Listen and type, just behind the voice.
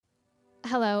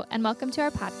Hello, and welcome to our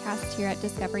podcast here at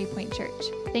Discovery Point Church.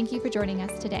 Thank you for joining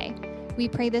us today. We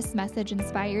pray this message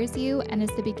inspires you and is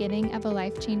the beginning of a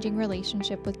life-changing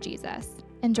relationship with Jesus.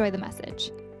 Enjoy the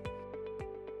message.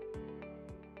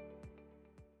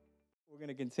 We're going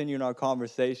to continue in our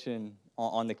conversation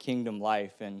on the kingdom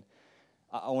life, and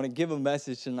I want to give a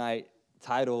message tonight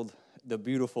titled, The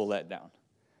Beautiful Letdown.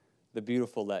 The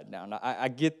Beautiful Letdown. I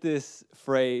get this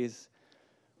phrase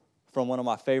from one of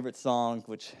my favorite songs,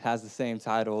 which has the same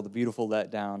title, The Beautiful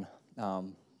Letdown,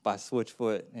 by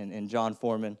Switchfoot, and John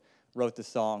Foreman wrote the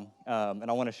song. And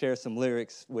I want to share some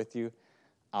lyrics with you.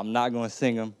 I'm not going to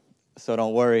sing them, so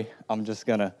don't worry. I'm just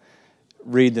going to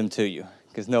read them to you,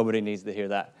 because nobody needs to hear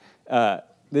that.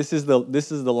 This is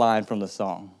the line from the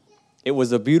song. It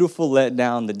was a beautiful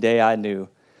letdown the day I knew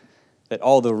that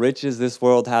all the riches this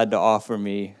world had to offer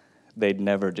me, they'd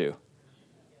never do.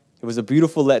 It was a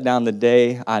beautiful letdown the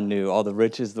day I knew all the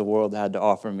riches the world had to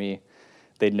offer me,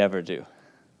 they'd never do.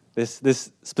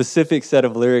 This specific set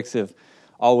of lyrics have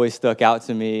always stuck out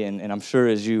to me, and I'm sure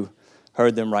as you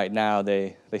heard them right now,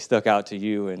 they stuck out to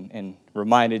you and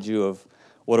reminded you of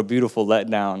what a beautiful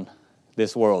letdown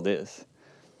this world is.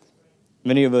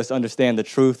 Many of us understand the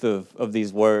truth of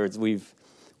these words. We've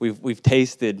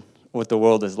tasted what the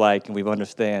world is like, and we've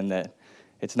understand that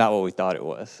it's not what we thought it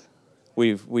was.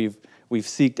 We've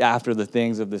seeked after the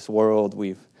things of this world.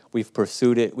 We've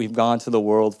pursued it. We've gone to the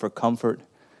world for comfort,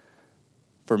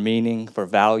 for meaning, for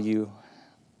value,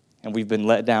 and we've been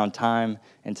let down time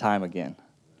and time again.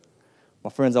 My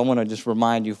friends, I want to just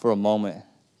remind you for a moment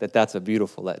that that's a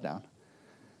beautiful letdown,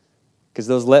 because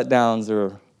those letdowns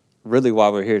are really why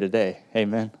we're here today.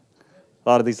 Amen. A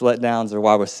lot of these letdowns are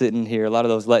why we're sitting here. A lot of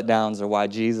those letdowns are why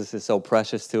Jesus is so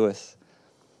precious to us.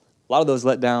 A lot of those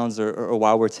letdowns are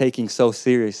why we're taking so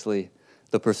seriously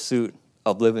the pursuit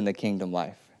of living the kingdom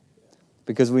life.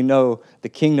 Because we know the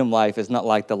kingdom life is not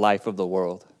like the life of the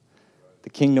world. The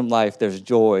kingdom life, there's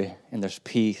joy, and there's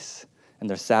peace, and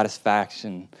there's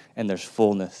satisfaction, and there's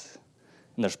fullness.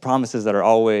 And there's promises that are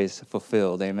always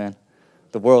fulfilled, amen?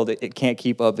 The world, it can't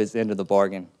keep up its end of the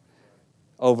bargain.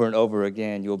 Over and over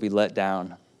again, you'll be let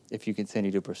down if you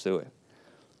continue to pursue it.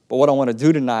 But what I want to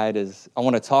do tonight is I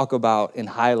want to talk about and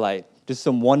highlight just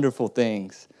some wonderful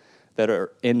things that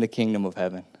are in the kingdom of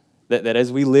heaven. That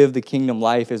as we live the kingdom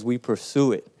life, as we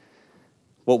pursue it,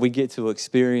 what we get to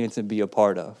experience and be a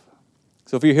part of.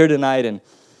 So if you're here tonight and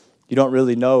you don't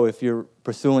really know if you're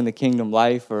pursuing the kingdom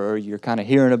life or you're kind of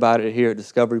hearing about it here at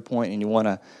Discovery Point and you want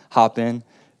to hop in,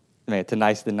 man,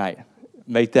 tonight's the night.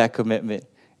 Make that commitment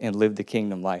and live the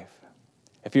kingdom life.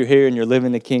 If you're here and you're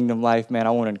living the kingdom life, man,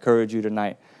 I want to encourage you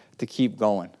tonight to keep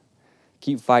going.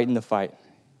 Keep fighting the fight.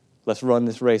 Let's run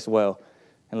this race well,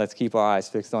 and let's keep our eyes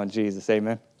fixed on Jesus.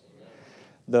 Amen.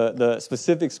 The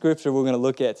specific scripture we're going to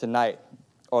look at tonight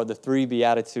are the three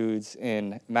Beatitudes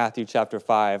in Matthew chapter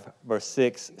 5, verse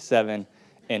 6, 7,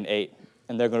 and 8.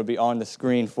 And they're going to be on the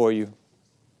screen for you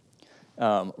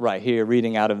right here,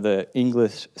 reading out of the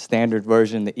English Standard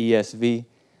Version, the ESV,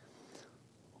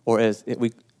 or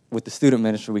with the student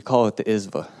ministry, we call it the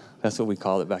ISVA. That's what we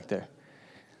call it back there.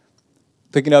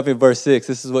 Picking up in verse 6,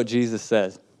 this is what Jesus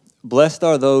says. Blessed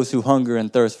are those who hunger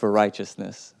and thirst for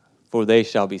righteousness, for they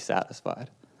shall be satisfied.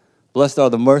 Blessed are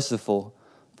the merciful,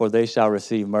 for they shall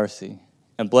receive mercy.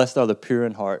 And blessed are the pure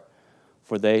in heart,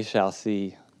 for they shall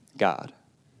see God.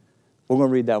 We're going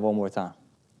to read that one more time.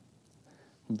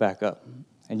 Back up.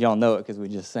 And y'all know it because we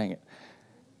just sang it.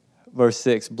 Verse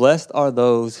 6, blessed are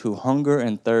those who hunger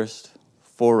and thirst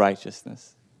for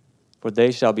righteousness, for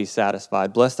they shall be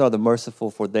satisfied. Blessed are the merciful,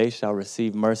 for they shall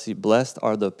receive mercy. Blessed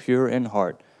are the pure in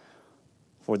heart,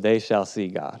 for they shall see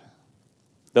God.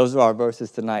 Those are our verses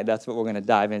tonight. That's what we're going to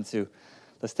dive into.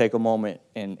 Let's take a moment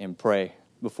and pray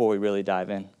before we really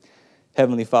dive in.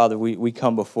 Heavenly Father, we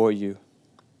come before you.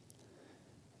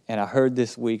 And I heard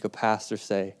this week a pastor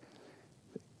say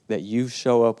that you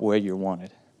show up where you're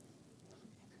wanted.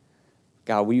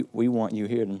 God, we want you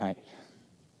here tonight.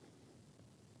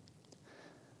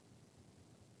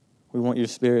 We want your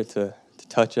Spirit to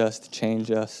touch us, to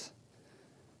change us,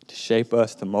 to shape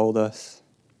us, to mold us.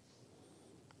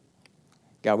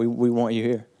 God, we want you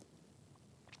here.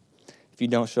 If you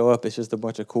don't show up, it's just a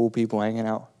bunch of cool people hanging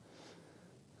out.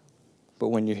 But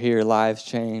when you're here, lives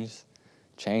change,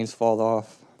 chains fall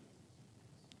off.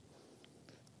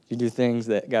 You do things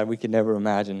that, God, we could never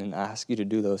imagine, and I ask you to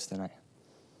do those tonight.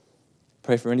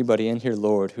 Pray for anybody in here,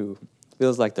 Lord, who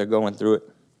feels like they're going through it.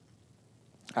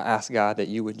 I ask, God, that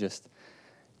you would just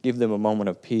give them a moment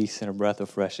of peace and a breath of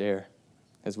fresh air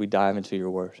as we dive into your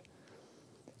word.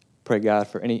 Pray, God,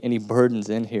 for any burdens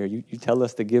in here. You tell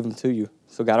us to give them to you.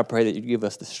 So, God, I pray that you give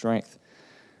us the strength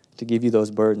to give you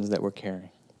those burdens that we're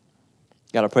carrying.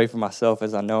 God, I pray for myself,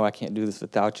 as I know I can't do this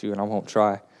without you, and I won't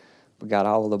try. But God,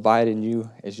 I will abide in you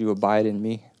as you abide in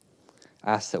me.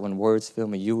 I ask that when words fill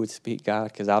me, you would speak, God,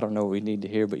 because I don't know what we need to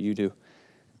hear, but you do.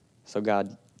 So,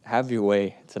 God, have your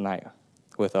way tonight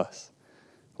with us.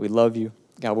 We love you.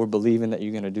 God, we're believing that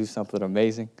you're going to do something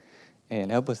amazing, and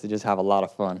help us to just have a lot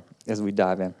of fun as we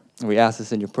dive in. And we ask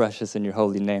this in your precious and your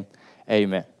holy name.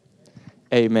 Amen.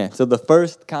 Amen. So the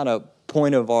first kind of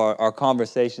point of our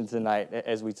conversation tonight,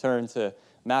 as we turn to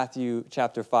Matthew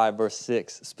chapter 5, verse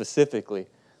 6 specifically,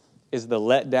 is the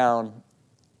letdown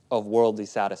of worldly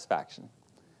satisfaction.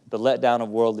 The letdown of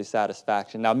worldly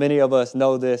satisfaction. Now, many of us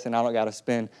know this, and I don't got to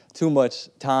spend too much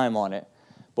time on it,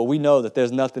 but we know that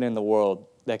there's nothing in the world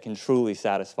that can truly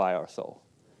satisfy our soul.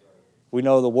 We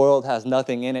know the world has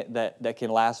nothing in it that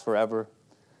can last forever.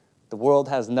 The world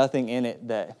has nothing in it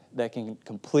that can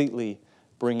completely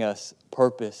bring us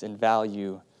purpose and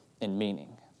value and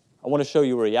meaning. I want to show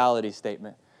you a reality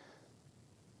statement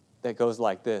that goes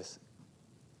like this.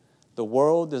 The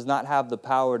world does not have the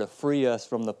power to free us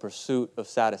from the pursuit of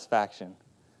satisfaction,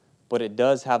 but it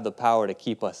does have the power to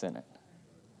keep us in it.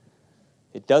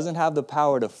 It doesn't have the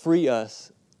power to free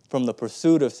us from the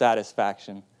pursuit of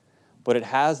satisfaction, but it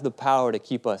has the power to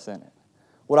keep us in it.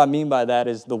 What I mean by that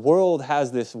is the world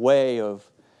has this way of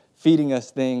feeding us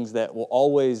things that will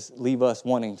always leave us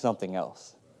wanting something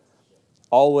else,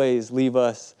 always leave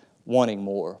us wanting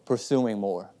more, pursuing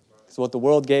more. So what the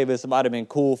world gave us might have been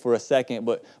cool for a second,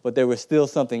 but there was still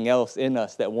something else in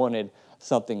us that wanted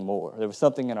something more. There was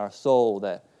something in our soul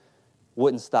that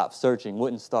wouldn't stop searching,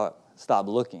 wouldn't stop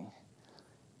looking.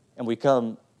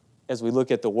 And as we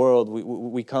look at the world,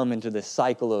 we come into this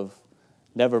cycle of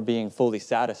never being fully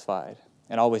satisfied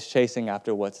and always chasing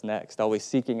after what's next, always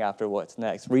seeking after what's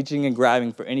next, reaching and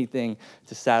grabbing for anything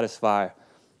to satisfy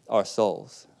our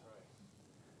souls.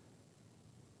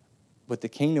 But the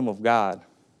kingdom of God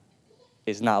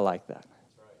is not like that.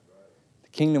 The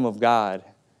kingdom of God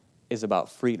is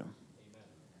about freedom.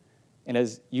 And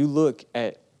as you look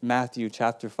at Matthew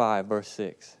chapter 5, verse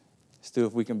 6, Stu,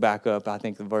 if we can back up, I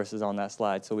think the verse is on that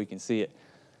slide so we can see it.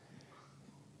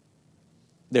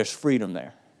 There's freedom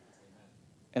there.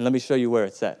 And let me show you where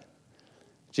it's at.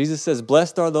 Jesus says,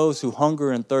 "Blessed are those who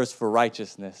hunger and thirst for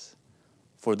righteousness,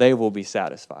 for they will be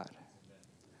satisfied."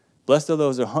 Blessed are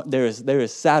those there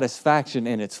is satisfaction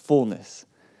in its fullness,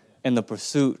 in the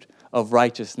pursuit of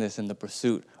righteousness and the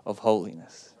pursuit of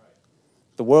holiness.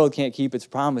 The world can't keep its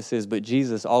promises, but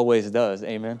Jesus always does.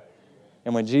 Amen.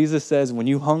 And when Jesus says, when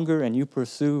you hunger and you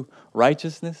pursue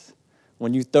righteousness,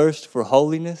 when you thirst for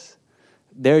holiness,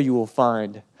 there you will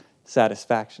find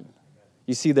satisfaction.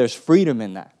 You see, there's freedom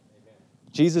in that.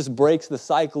 Jesus breaks the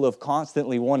cycle of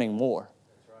constantly wanting more.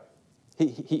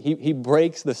 He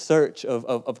breaks the search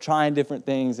of trying different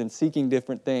things and seeking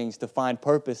different things to find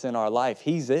purpose in our life.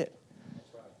 He's it.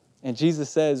 And Jesus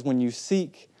says, when you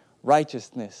seek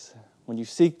righteousness, when you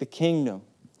seek the kingdom,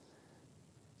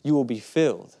 you will be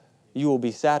filled. You will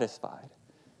be satisfied.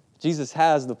 Jesus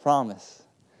has the promise,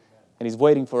 and he's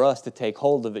waiting for us to take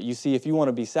hold of it. You see, if you want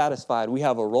to be satisfied, we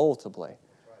have a role to play.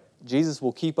 Jesus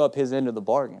will keep up his end of the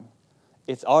bargain.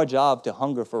 It's our job to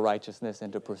hunger for righteousness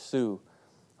and to pursue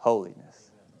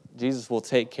holiness. Jesus will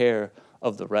take care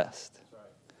of the rest.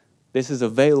 This is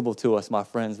available to us, my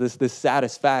friends. This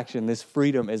satisfaction, this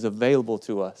freedom is available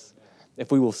to us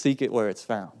if we will seek it where it's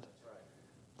found.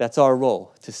 That's our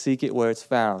role, to seek it where it's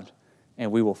found,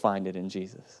 and we will find it in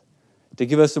Jesus. To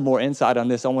give us some more insight on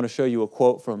this, I want to show you a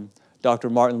quote from Dr.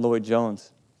 Martin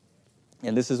Lloyd-Jones.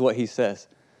 And this is what he says.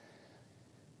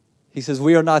 He says,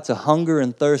 "We are not to hunger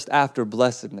and thirst after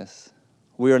blessedness.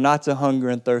 We are not to hunger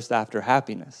and thirst after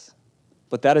happiness.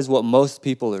 But that is what most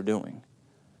people are doing.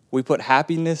 We put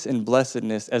happiness and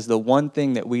blessedness as the one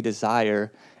thing that we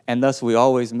desire, and thus we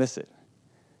always miss it.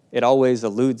 It always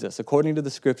eludes us. According to the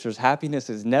scriptures, happiness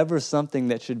is never something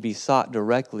that should be sought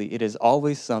directly. It is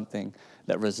always something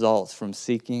that results from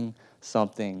seeking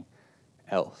something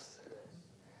else."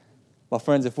 My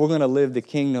friends, if we're going to live the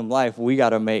kingdom life, we got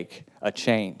to make a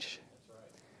change.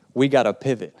 We got to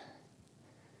pivot.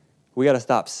 We got to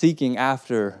stop seeking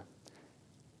after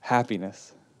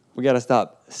happiness. We got to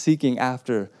stop seeking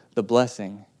after the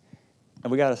blessing.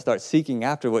 And we got to start seeking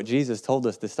after what Jesus told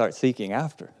us to start seeking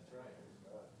after.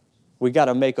 We got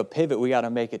to make a pivot. We got to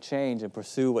make a change and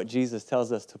pursue what Jesus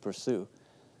tells us to pursue.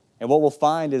 And what we'll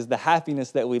find is the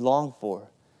happiness that we long for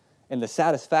and the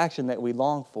satisfaction that we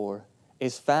long for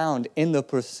is found in the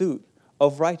pursuit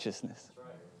of righteousness.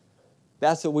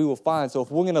 That's what we will find. So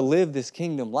if we're going to live this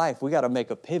kingdom life, we got to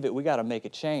make a pivot. We got to make a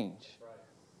change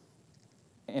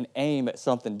and aim at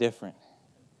something different.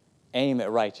 Aim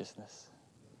at righteousness.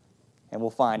 and we'll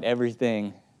find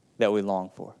everything that we long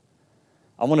for.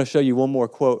 I want to show you one more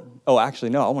quote. Oh,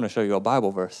 actually, no, I want to show you a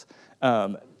Bible verse,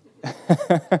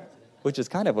 which is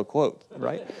kind of a quote,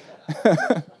 right?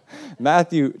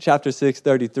 Matthew chapter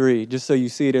 6:33, just so you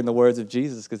see it in the words of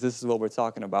Jesus, because this is what we're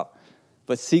talking about.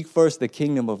 But seek first the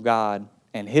kingdom of God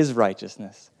and his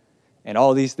righteousness, and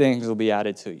all these things will be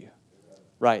added to you.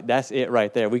 Right, that's it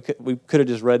right there. We could have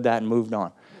just read that and moved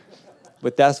on.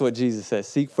 But that's what Jesus says.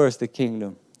 Seek first the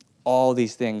kingdom. All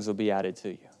these things will be added to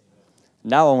you.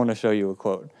 Now I want to show you a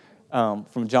quote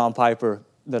from John Piper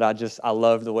that I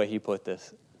love the way he put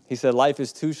this. He said, life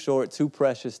is too short, too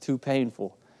precious, too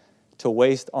painful to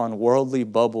waste on worldly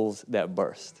bubbles that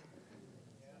burst.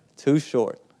 Too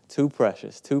short, too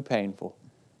precious, too painful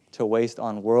to waste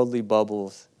on worldly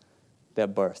bubbles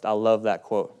that burst. I love that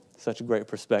quote. Such a great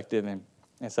perspective and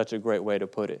such a great way to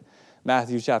put it.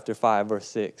 Matthew chapter 5, verse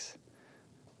 6.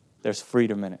 There's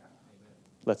freedom in it.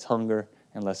 Let's hunger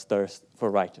and let's thirst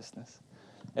for righteousness.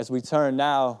 As we turn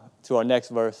now to our next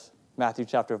verse, Matthew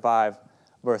chapter 5,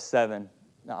 verse 7.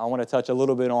 Now, I want to touch a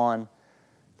little bit on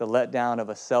the letdown of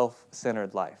a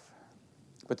self-centered life.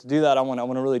 But to do that, I want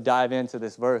to really dive into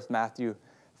this verse, Matthew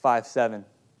 5:7. It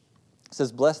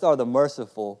says, blessed are the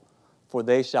merciful, for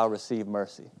they shall receive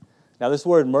mercy. Now, this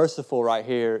word merciful right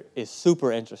here is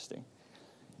super interesting.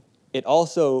 It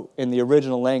also, in the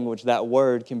original language, that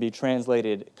word can be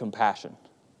translated compassion.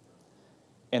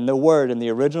 And the word in the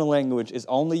original language is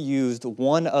only used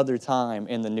one other time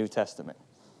in the New Testament.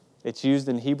 It's used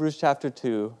in Hebrews chapter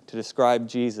 2 to describe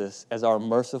Jesus as our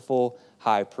merciful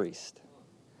high priest.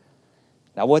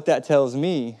 Now, what that tells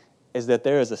me is that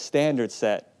there is a standard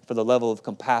set for the level of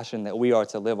compassion that we are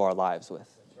to live our lives with.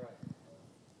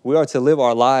 We are to live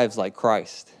our lives like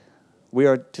Christ. We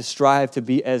are to strive to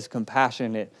be as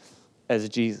compassionate as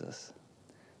Jesus.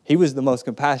 He was the most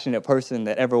compassionate person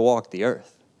that ever walked the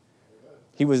earth.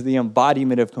 He was the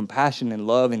embodiment of compassion and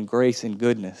love and grace and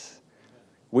goodness.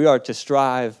 We are to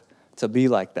strive to be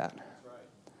like that.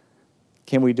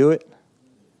 Can we do it?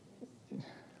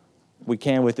 We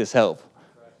can with His help.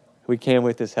 We can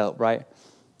with His help, right?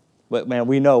 But man,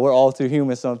 we know we're all too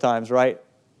human sometimes, right?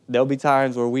 There'll be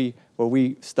times where we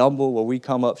stumble, where we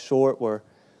come up short, where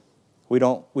we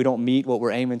don't meet what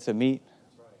we're aiming to meet.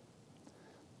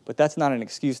 But that's not an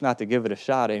excuse not to give it a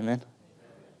shot, amen?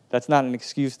 That's not an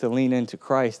excuse to lean into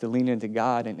Christ, to lean into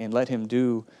God and let Him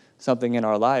do something in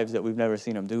our lives that we've never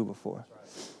seen Him do before.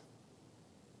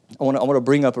 I want to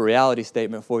bring up a reality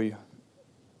statement for you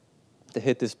to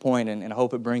hit this point, and I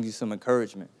hope it brings you some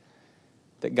encouragement.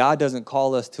 That God doesn't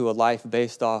call us to a life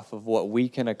based off of what we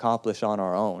can accomplish on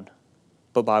our own,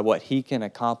 but by what He can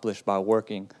accomplish by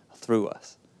working through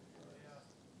us.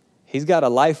 He's got a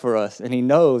life for us, and He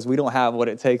knows we don't have what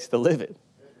it takes to live it.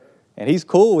 And He's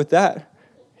cool with that.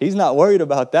 He's not worried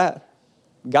about that.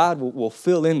 God will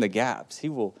fill in the gaps. He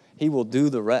will do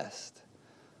the rest.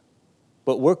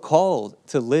 But we're called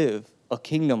to live a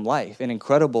kingdom life, an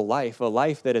incredible life, a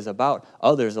life that is about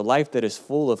others, a life that is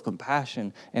full of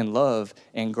compassion and love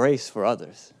and grace for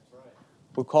others.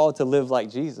 We're called to live like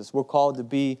Jesus. We're called to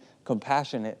be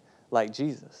compassionate like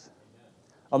Jesus.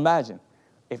 Imagine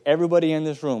if everybody in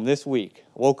this room this week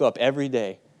woke up every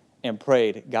day and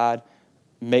prayed, God,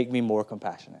 make me more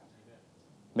compassionate.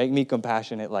 Make me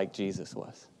compassionate like Jesus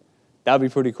was. That would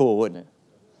be pretty cool, wouldn't it?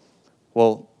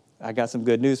 Well, I got some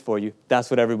good news for you. That's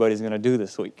what everybody's going to do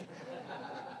this week.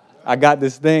 I got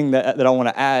this thing that I want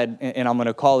to add, and I'm going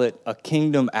to call it a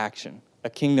kingdom action. A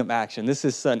kingdom action. This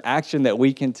is an action that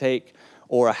we can take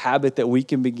or a habit that we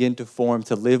can begin to form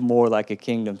to live more like a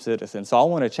kingdom citizen. So I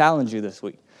want to challenge you this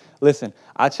week. Listen,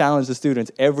 I challenge the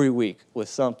students every week with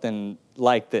something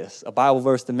like this, a Bible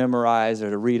verse to memorize or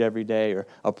to read every day or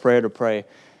a prayer to pray.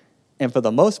 And for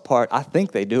the most part, I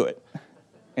think they do it.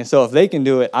 And so if they can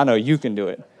do it, I know you can do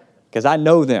it because I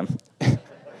know them. And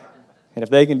if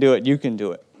they can do it, you can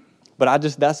do it. But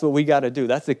that's what we got to do.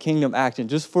 That's a kingdom action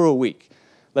just for a week.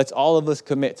 Let's all of us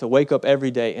commit to wake up every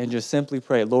day and just simply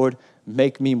pray, Lord,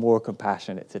 make me more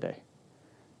compassionate today.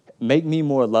 Make me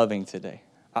more loving today.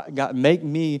 God, make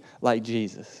me like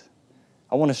Jesus.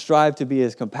 I want to strive to be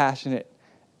as compassionate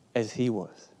as He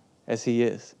was, as He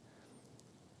is.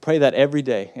 Pray that every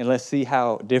day, and let's see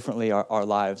how differently our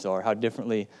lives are, how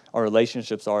differently our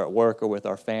relationships are at work or with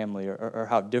our family, or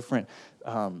how different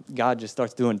God just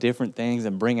starts doing different things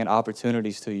and bringing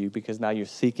opportunities to you because now you're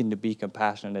seeking to be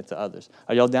compassionate to others.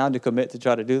 Are y'all down to commit to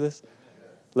try to do this?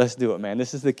 Let's do it, man.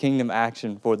 This is the kingdom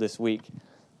action for this week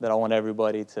that I want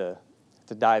everybody to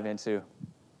dive into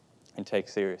and take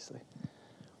seriously.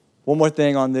 One more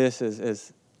thing on this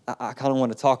is I kind of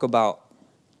want to talk about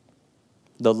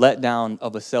the letdown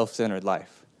of a self-centered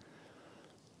life.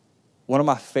 one of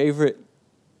my favorite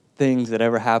things that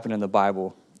ever happened in the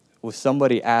Bible was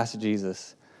somebody asked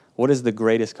Jesus, what is the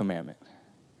greatest commandment?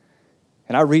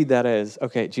 And I read that as,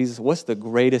 okay, Jesus, what's the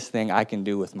greatest thing I can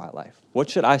do with my life? What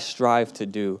should I strive to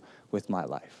do with my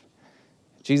life?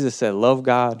 Jesus said, love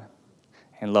God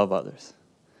and love others.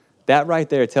 That right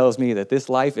there tells me that this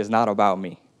life is not about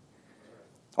me.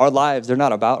 Our lives, they're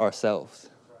not about ourselves,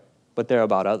 but they're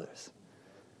about others.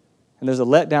 And there's a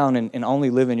letdown in only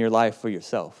living your life for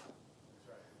yourself.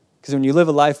 Because when you live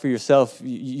a life for yourself,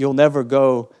 you'll never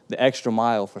go the extra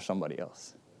mile for somebody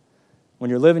else.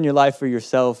 When you're living your life for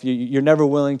yourself, you're never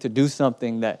willing to do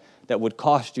something that would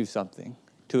cost you something,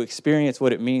 to experience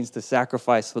what it means to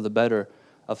sacrifice for the better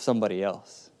of somebody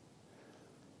else.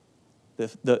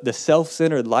 The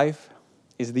self-centered life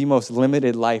is the most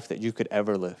limited life that you could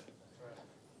ever live.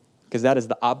 Because that is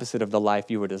the opposite of the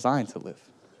life you were designed to live.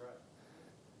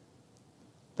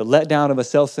 The letdown of a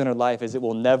self-centered life is it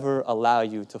will never allow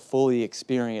you to fully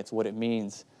experience what it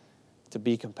means to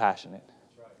be compassionate,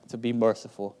 to be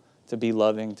merciful, to be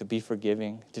loving, to be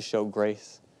forgiving, to show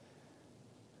grace.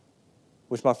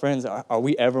 Which, my friends, are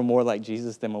we ever more like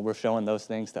Jesus than when we're showing those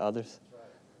things to others?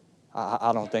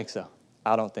 I don't think so.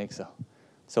 I don't think so.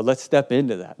 So let's step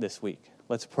into that this week.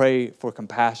 Let's pray for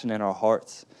compassion in our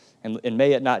hearts. And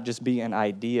may it not just be an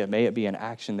idea, may it be an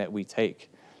action that we take,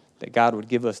 that God would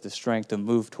give us the strength to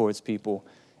move towards people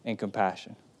in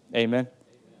compassion. Amen?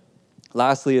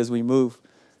 Lastly, as we move,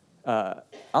 I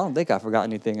don't think I forgot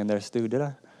anything in there, Stu, did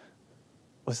I?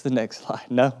 What's the next slide?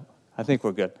 No? I think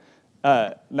we're good.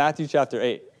 Matthew chapter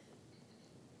 8.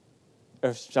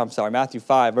 Matthew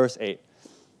 5, verse 8. It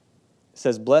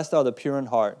says, blessed are the pure in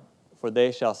heart, for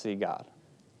they shall see God.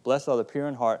 Blessed are the pure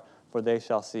in heart, for they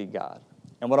shall see God.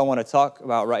 And what I want to talk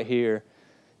about right here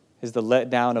is the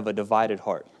letdown of a divided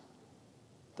heart.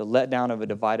 The letdown of a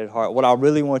divided heart. What I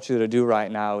really want you to do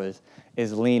right now is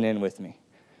lean in with me.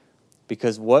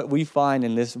 Because what we find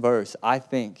in this verse, I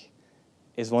think,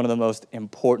 is one of the most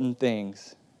important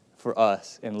things for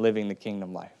us in living the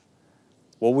kingdom life.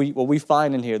 What we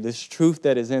find in here, this truth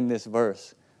that is in this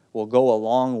verse, will go a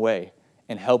long way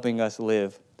in helping us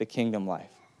live the kingdom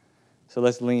life. So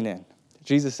let's lean in.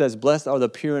 Jesus says, blessed are the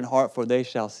pure in heart, for they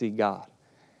shall see God.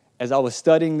 As I was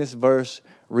studying this verse,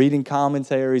 reading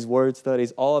commentaries, word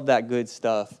studies, all of that good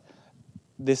stuff,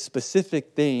 this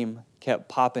specific theme kept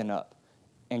popping up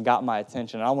and got my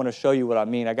attention. And I want to show you what I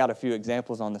mean. I got a few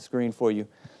examples on the screen for you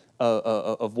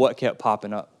of what kept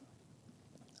popping up.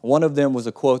 One of them was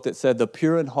a quote that said, the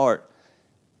pure in heart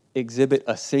exhibit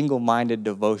a single-minded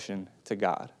devotion to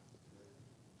God.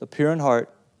 The pure in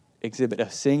heart exhibit a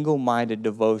single-minded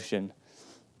devotion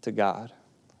to God.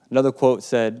 Another quote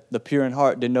said, the pure in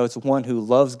heart denotes one who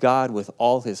loves God with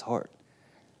all his heart,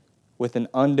 with an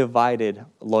undivided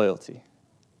loyalty.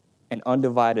 An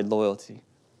undivided loyalty.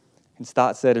 And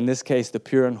Stott said, in this case, the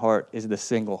pure in heart is the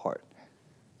single heart.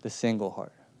 The single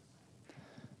heart.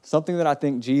 Something that I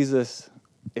think Jesus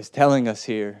is telling us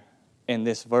here in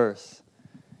this verse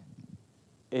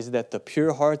is that the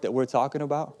pure heart that we're talking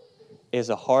about is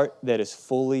a heart that is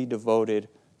fully devoted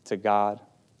to God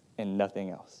and nothing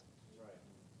else.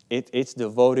 It's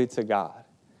devoted to God.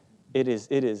 It is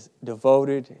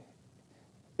devoted.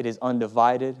 It is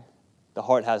undivided. The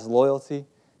heart has loyalty.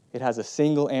 It has a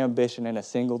single ambition and a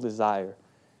single desire,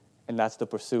 and that's to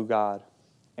pursue God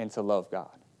and to love God.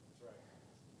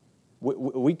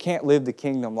 We can't live the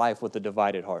kingdom life with a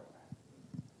divided heart.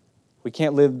 We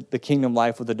can't live the kingdom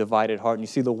life with a divided heart. And you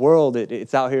see, the world,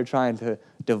 it's out here trying to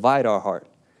divide our heart.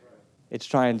 It's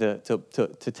trying to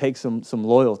take some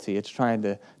loyalty. It's trying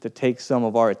to take some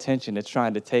of our attention. It's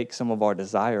trying to take some of our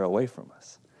desire away from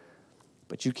us.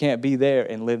 But you can't be there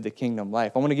and live the kingdom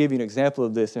life. I want to give you an example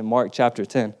of this in Mark chapter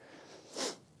 10.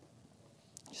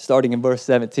 Starting in verse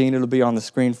 17, it'll be on the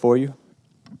screen for you.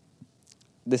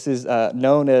 This is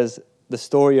known as the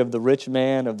story of the rich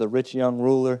man, of the rich young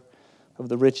ruler, of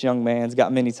the rich young man. It's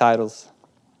got many titles,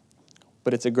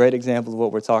 but it's a great example of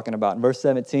what we're talking about. In verse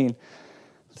 17,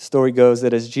 the story goes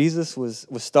that as Jesus was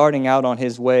starting out on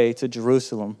his way to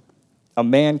Jerusalem, a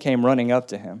man came running up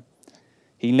to him.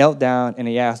 He knelt down and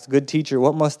he asked, "Good teacher,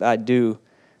 what must I do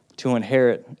to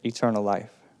inherit eternal life?"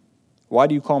 "Why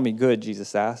do you call me good?"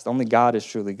 Jesus asked. "Only God is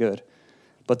truly good.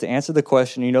 But to answer the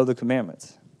question, you know the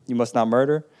commandments. You must not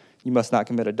murder. You must not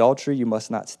commit adultery. You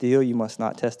must not steal. You must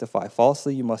not testify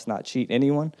falsely. You must not cheat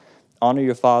anyone. Honor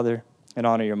your father and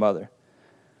honor your mother."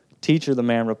 "Teacher," the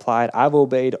man replied, "I've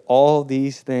obeyed all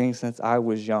these things since I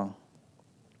was young."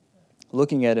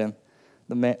 Looking at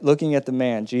the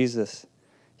man, Jesus,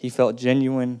 he felt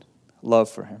genuine love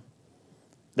for him.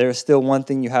 "There is still one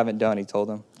thing you haven't done," he told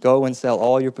him. "Go and sell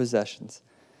all your possessions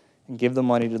and give the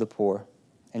money to the poor,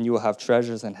 and you will have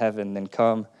treasures in heaven. Then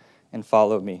come and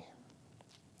follow me."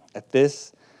 At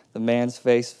this, the man's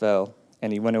face fell,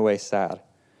 and he went away sad,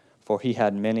 for he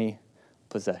had many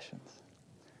possessions.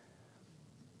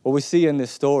 What we see in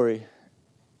this story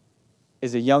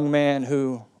is a young man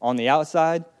who, on the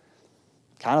outside,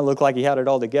 kind of looked like he had it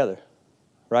all together,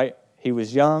 right? He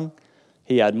was young,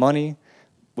 he had money,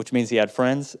 which means he had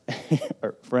friends,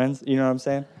 or friends, you know what I'm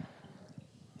saying?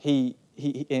 He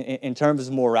in terms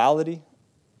of morality,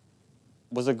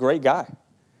 was a great guy.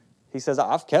 He says,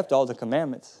 "I've kept all the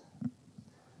commandments."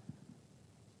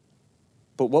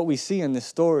 But what we see in this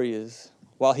story is,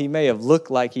 while he may have looked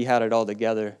like he had it all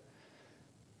together,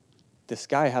 this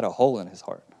guy had a hole in his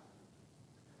heart.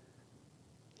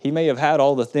 He may have had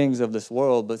all the things of this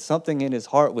world, but something in his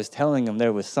heart was telling him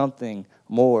there was something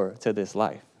more to this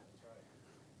life.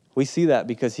 We see that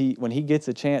because when he gets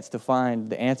a chance to find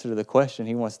the answer to the question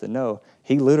he wants to know,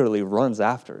 he literally runs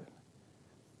after it.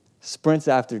 Sprints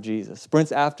after Jesus,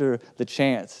 sprints after the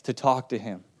chance to talk to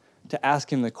him, to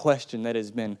ask him the question that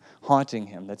has been haunting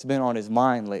him, that's been on his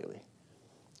mind lately.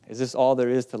 Is this all there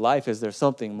is to life? Is there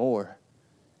something more?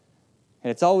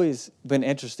 And it's always been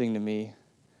interesting to me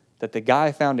that the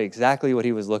guy found exactly what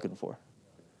he was looking for.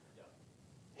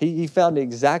 He found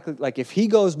exactly, like if he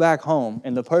goes back home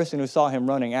and the person who saw him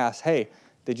running asks, "Hey,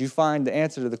 did you find the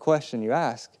answer to the question you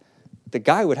asked?" The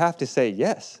guy would have to say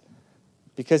yes,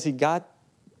 because he got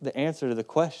the answer to the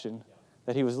question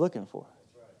that he was looking for.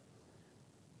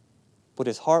 But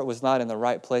his heart was not in the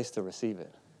right place to receive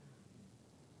it.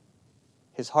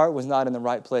 His heart was not in the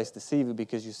right place to receive it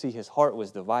because, you see, his heart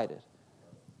was divided.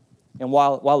 And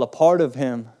while a part of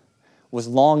him was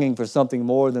longing for something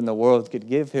more than the world could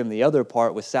give him, the other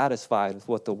part was satisfied with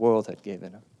what the world had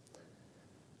given him.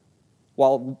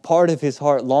 While part of his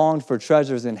heart longed for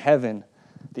treasures in heaven,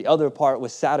 the other part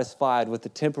was satisfied with the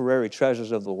temporary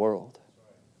treasures of the world.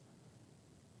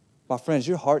 My friends,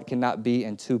 your heart cannot be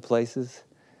in two places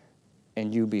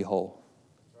and you be whole.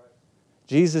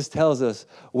 Jesus tells us,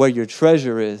 where your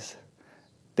treasure is,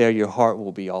 there your heart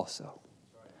will be also.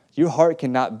 Your heart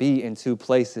cannot be in two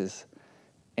places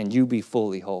and you be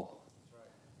fully whole.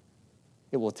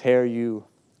 It will tear you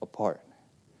apart.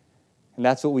 And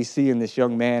that's what we see in this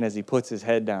young man as he puts his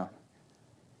head down,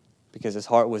 because his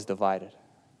heart was divided.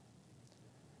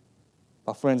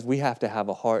 My friends, we have to have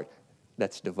a heart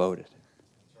that's devoted,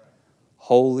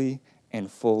 wholly and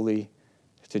fully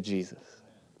to Jesus.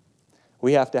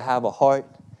 We have to have a heart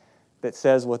that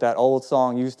says what that old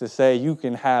song used to say: "You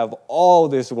can have all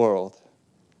this world.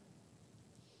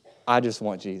 I just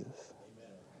want Jesus."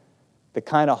 The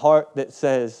kind of heart that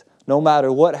says, no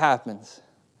matter what happens,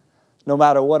 no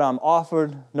matter what I'm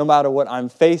offered, no matter what I'm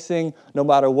facing, no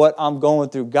matter what I'm going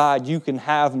through, God, you can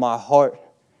have my heart.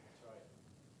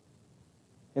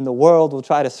 And the world will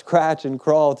try to scratch and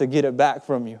crawl to get it back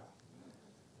from you.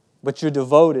 But you're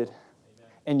devoted,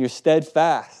 and you're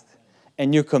steadfast,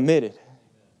 and you're committed.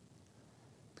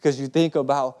 Because you think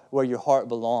about where your heart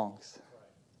belongs.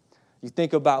 You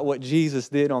think about what Jesus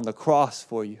did on the cross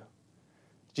for you.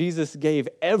 Jesus gave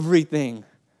everything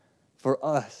for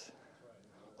us.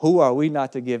 Who are we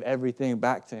not to give everything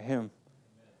back to him?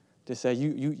 To say,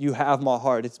 you have my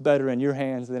heart. It's better in your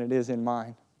hands than it is in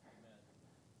mine.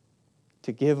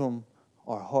 To give him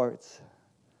our hearts.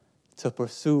 To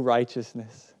pursue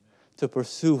righteousness. To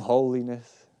pursue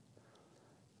holiness.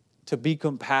 To be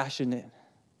compassionate.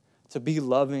 To be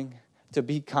loving. To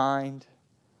be kind.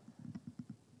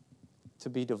 To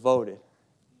be devoted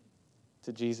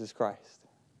to Jesus Christ.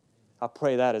 I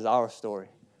pray that is our story.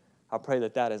 I pray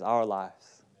that that is our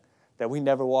lives. That we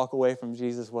never walk away from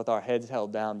Jesus with our heads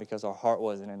held down because our heart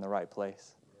wasn't in the right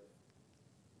place.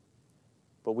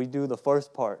 But we do the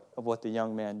first part of what the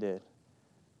young man did.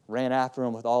 Ran after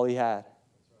him with all he had.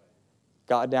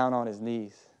 Got down on his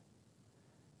knees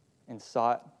and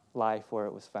sought life where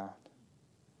it was found.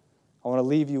 I want to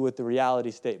leave you with the reality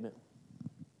statement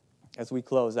as we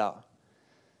close out.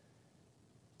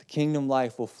 The kingdom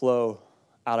life will flow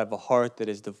out of a heart that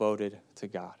is devoted to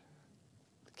God.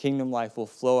 Kingdom life will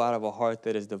flow out of a heart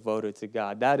that is devoted to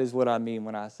God. That is what I mean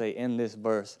when I say in this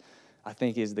verse, I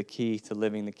think is the key to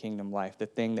living the kingdom life, the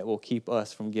thing that will keep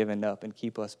us from giving up and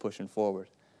keep us pushing forward.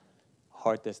 A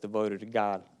heart that's devoted to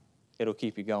God, it'll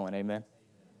keep you going, amen?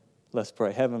 Let's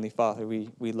pray. Heavenly Father,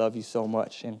 we love you so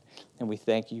much, and we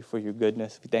thank you for your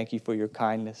goodness. We thank you for your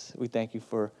kindness. We thank you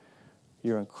for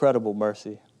your incredible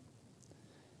mercy.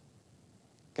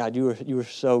 God, you are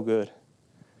so good.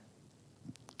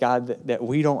 God, that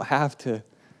we don't have to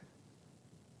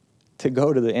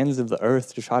go to the ends of the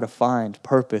earth to try to find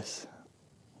purpose.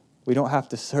 We don't have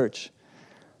to search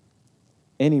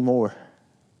anymore.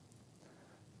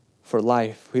 for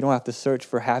life. We don't have to search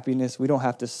for happiness. We don't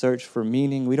have to search for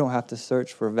meaning. We don't have to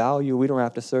search for value. We don't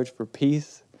have to search for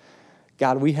peace.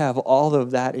 God, we have all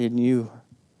of that in you.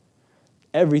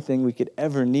 Everything we could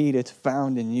ever need, it's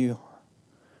found in you.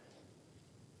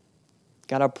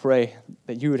 God, I pray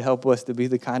that you would help us to be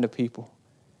the kind of people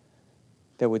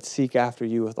that would seek after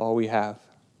you with all we have.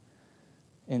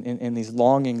 In these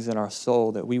longings in our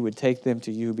soul, that we would take them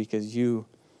to you because you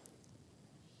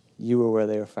are where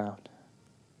they are found.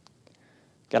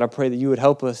 God, I pray that you would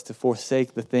help us to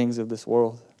forsake the things of this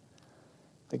world.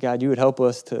 That, God, you would help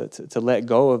us to let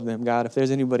go of them. God, if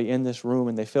there's anybody in this room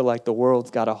and they feel like the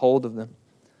world's got a hold of them,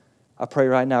 I pray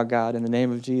right now, God, in the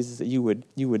name of Jesus, that you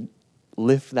would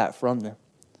lift that from them.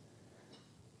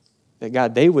 That,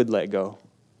 God, they would let go.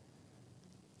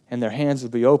 And their hands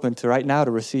would be open to right now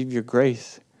to receive your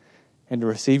grace and to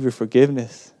receive your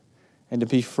forgiveness and to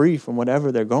be free from whatever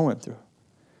they're going through.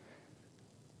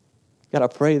 God, I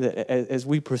pray that as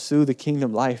we pursue the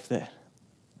kingdom life, that,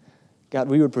 God,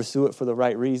 we would pursue it for the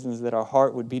right reasons, that our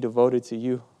heart would be devoted to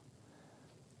you,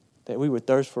 that we would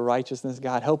thirst for righteousness.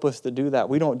 God, help us to do that.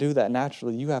 We don't do that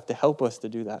naturally. You have to help us to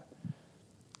do that.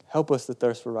 Help us to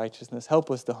thirst for righteousness.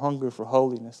 Help us to hunger for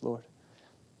holiness, Lord.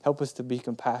 Help us to be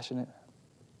compassionate.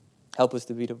 Help us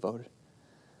to be devoted.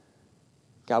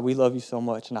 God, we love you so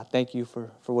much, and I thank you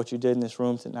for what you did in this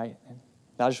room tonight. And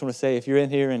I just want to say, if you're in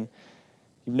here and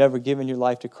you've never given your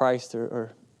life to Christ,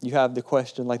 or you have the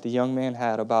question like the young man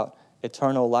had about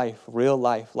eternal life, real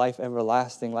life, life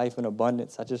everlasting, life in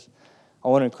abundance, I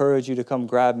want to encourage you to come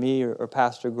grab me or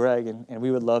Pastor Greg, and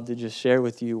we would love to just share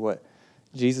with you what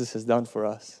Jesus has done for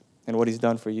us and what he's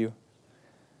done for you.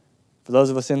 For those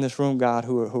of us in this room, God,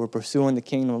 who are pursuing the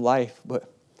kingdom life, but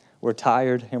we're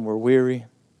tired and we're weary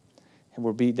and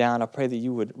we're beat down, I pray that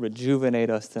you would rejuvenate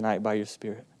us tonight by your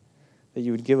Spirit, that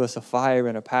you would give us a fire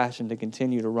and a passion to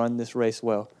continue to run this race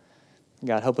well.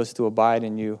 God, help us to abide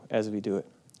in you as we do it.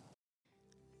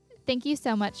 Thank you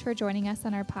so much for joining us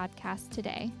on our podcast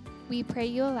today. We pray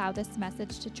you allow this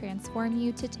message to transform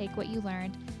you to take what you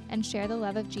learned and share the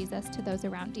love of Jesus to those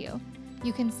around you.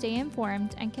 You can stay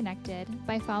informed and connected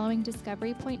by following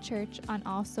Discovery Point Church on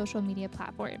all social media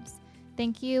platforms.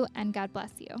 Thank you, and God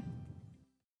bless you.